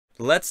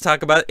Let's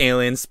talk about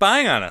aliens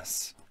spying on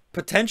us.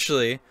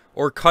 Potentially,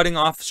 or cutting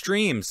off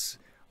streams,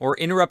 or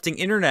interrupting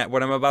internet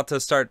when I'm about to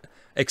start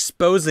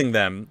exposing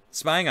them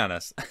spying on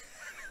us.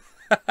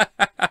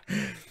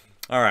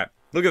 All right,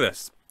 look at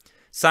this.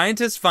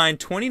 Scientists find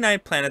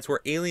 29 planets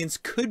where aliens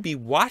could be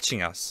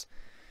watching us.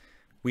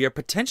 We are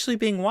potentially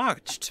being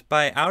watched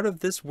by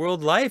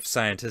out-of-this-world life,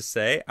 scientists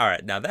say. All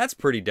right, now that's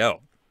pretty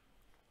dope.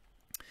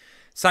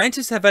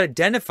 Scientists have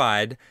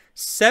identified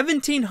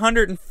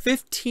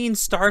 1,715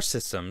 star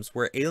systems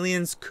where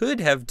aliens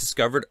could have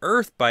discovered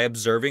Earth by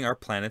observing our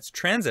planet's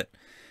transit.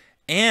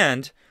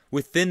 And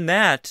within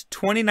that,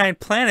 29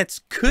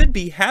 planets could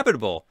be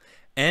habitable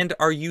and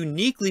are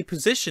uniquely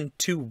positioned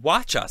to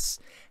watch us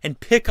and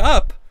pick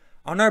up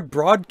on our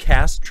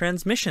broadcast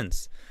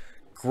transmissions.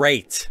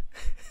 Great.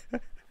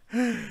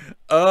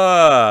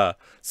 So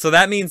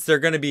that means they're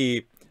going to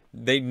be,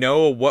 they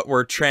know what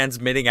we're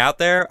transmitting out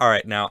there. All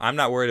right, now I'm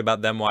not worried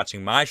about them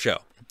watching my show.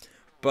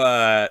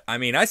 But, I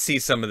mean, I see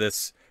some of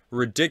this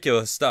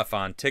ridiculous stuff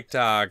on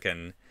TikTok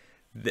and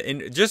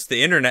just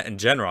the internet in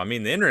general. I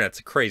mean, the internet's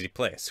a crazy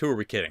place. Who are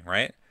we kidding,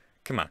 right?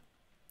 Come on.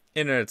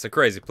 Internet's a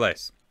crazy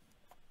place.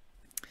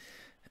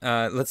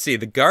 Let's see.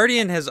 The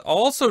Guardian has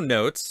also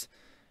notes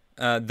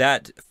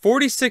that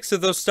 46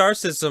 of those star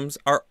systems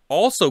are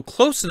also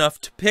close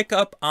enough to pick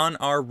up on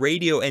our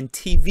radio and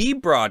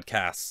TV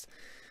broadcasts.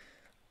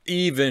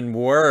 Even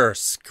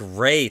worse.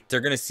 Great.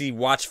 They're going to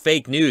watch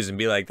fake news and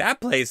be like, that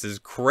place is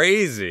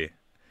crazy.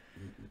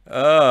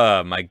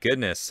 Oh, my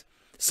goodness.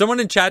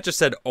 Someone in chat just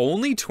said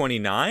only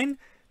 29?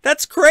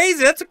 That's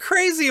crazy. That's a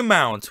crazy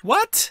amount.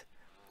 What?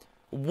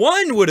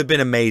 1 would have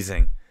been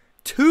amazing.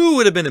 2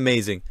 would have been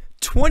amazing.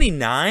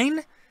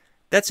 29?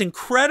 That's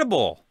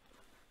incredible.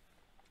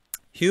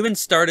 Humans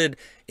started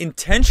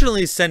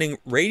intentionally sending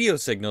radio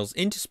signals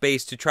into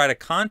space to try to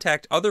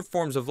contact other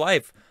forms of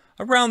life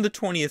around the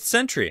 20th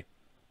century.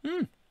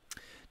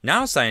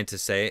 Now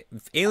scientists say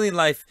if alien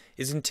life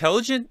is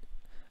intelligent,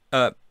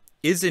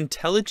 is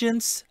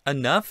intelligence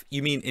enough?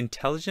 You mean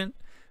intelligent?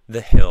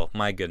 The Hill,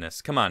 my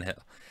goodness. Come on,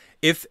 Hill.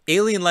 If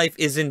alien life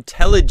is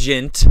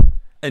intelligent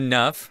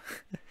enough,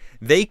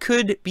 they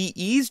could be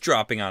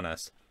eavesdropping on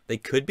us. They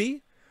could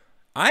be?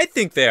 I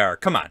think they are.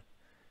 Come on.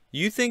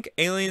 You think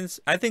aliens,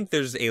 I think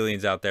there's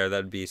aliens out there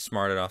that'd be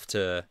smart enough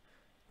to,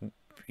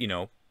 you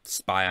know,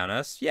 spy on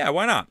us. Yeah,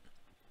 why not?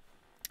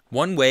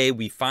 One way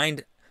we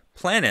find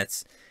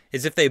planets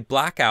is if they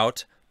black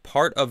out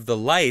part of the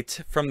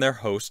light from their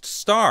host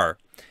star.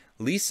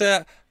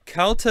 Lisa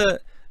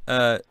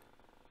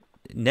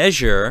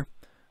Kaltenegger,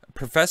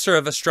 professor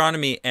of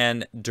astronomy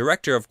and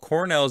director of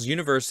Cornell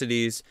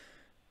University's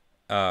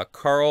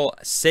Carl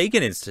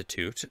Sagan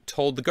Institute,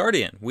 told The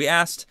Guardian, we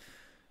asked,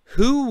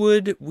 who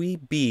would we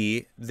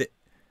be the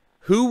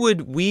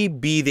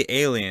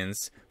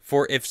aliens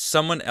for if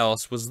someone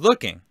else was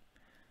looking?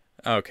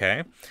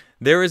 Okay.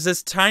 There is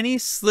this tiny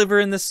sliver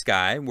in the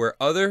sky where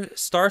other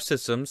star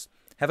systems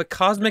have a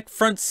cosmic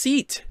front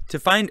seat to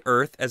find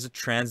Earth as a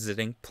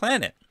transiting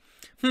planet.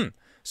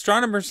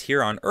 Astronomers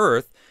here on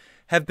Earth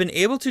have been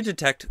able to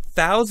detect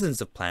thousands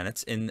of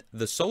planets in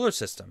the solar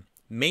system,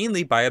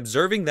 mainly by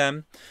observing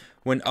them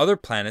when other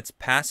planets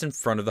pass in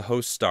front of the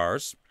host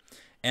stars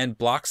and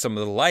block some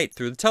of the light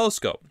through the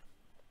telescope.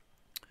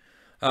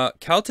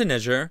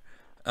 Kaltenegger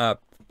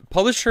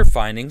published her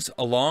findings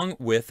along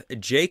with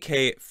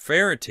J.K.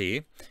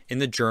 Flaherty in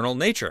the journal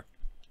Nature.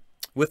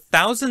 With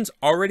thousands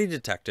already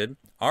detected,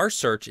 our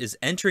search is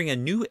entering a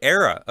new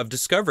era of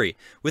discovery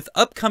with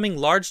upcoming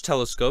large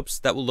telescopes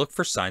that will look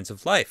for signs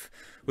of life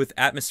with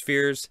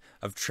atmospheres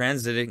of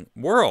transiting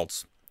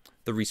worlds,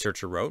 the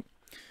researcher wrote.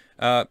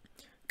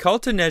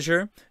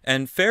 Kaltenegger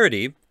and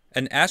Flaherty,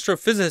 an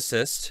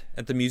astrophysicist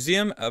at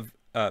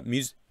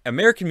the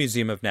American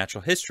Museum of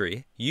Natural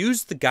History,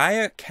 used the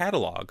Gaia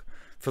catalog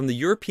from the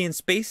European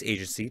Space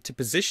Agency to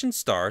position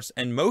stars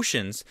and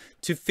motions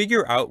to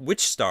figure out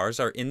which stars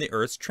are in the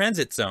Earth's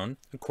transit zone,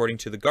 according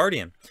to The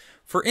Guardian.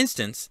 For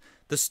instance,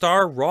 the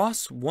star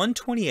Ross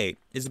 128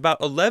 is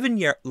about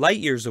 11 light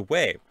years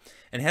away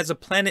and has a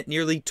planet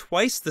nearly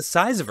twice the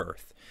size of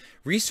Earth.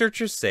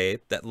 Researchers say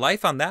that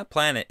life on that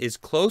planet is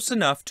close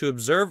enough to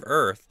observe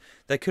Earth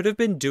that could have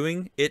been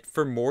doing it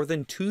for more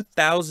than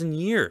 2,000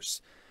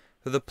 years.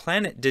 The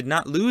planet did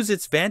not lose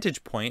its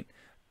vantage point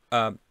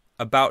the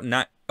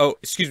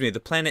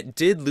planet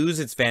did lose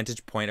its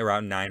vantage point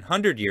around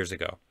 900 years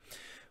ago.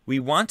 We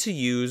want to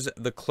use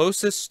the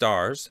closest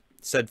stars,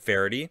 said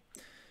Flaherty,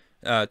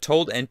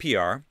 told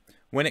NPR.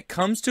 When it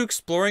comes to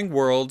exploring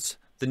worlds,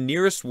 the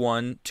nearest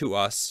one to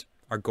us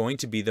are going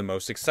to be the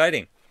most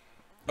exciting.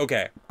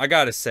 Okay, I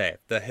gotta say,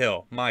 The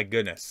Hill, my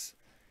goodness.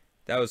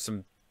 That was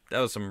some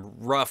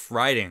rough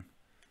writing.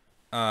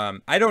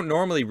 I don't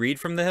normally read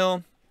from The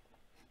Hill.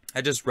 I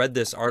just read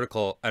this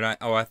article and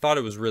I thought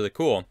it was really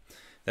cool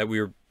that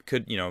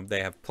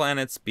they have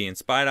planets being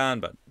spied on,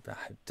 but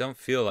I don't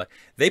feel like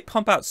they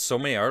pump out so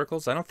many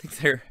articles. I don't think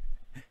their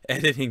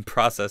editing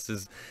process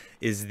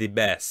is the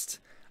best.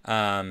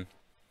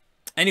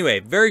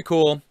 Anyway, very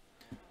cool.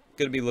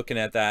 Gonna be looking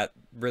at that.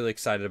 Really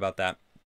excited about that.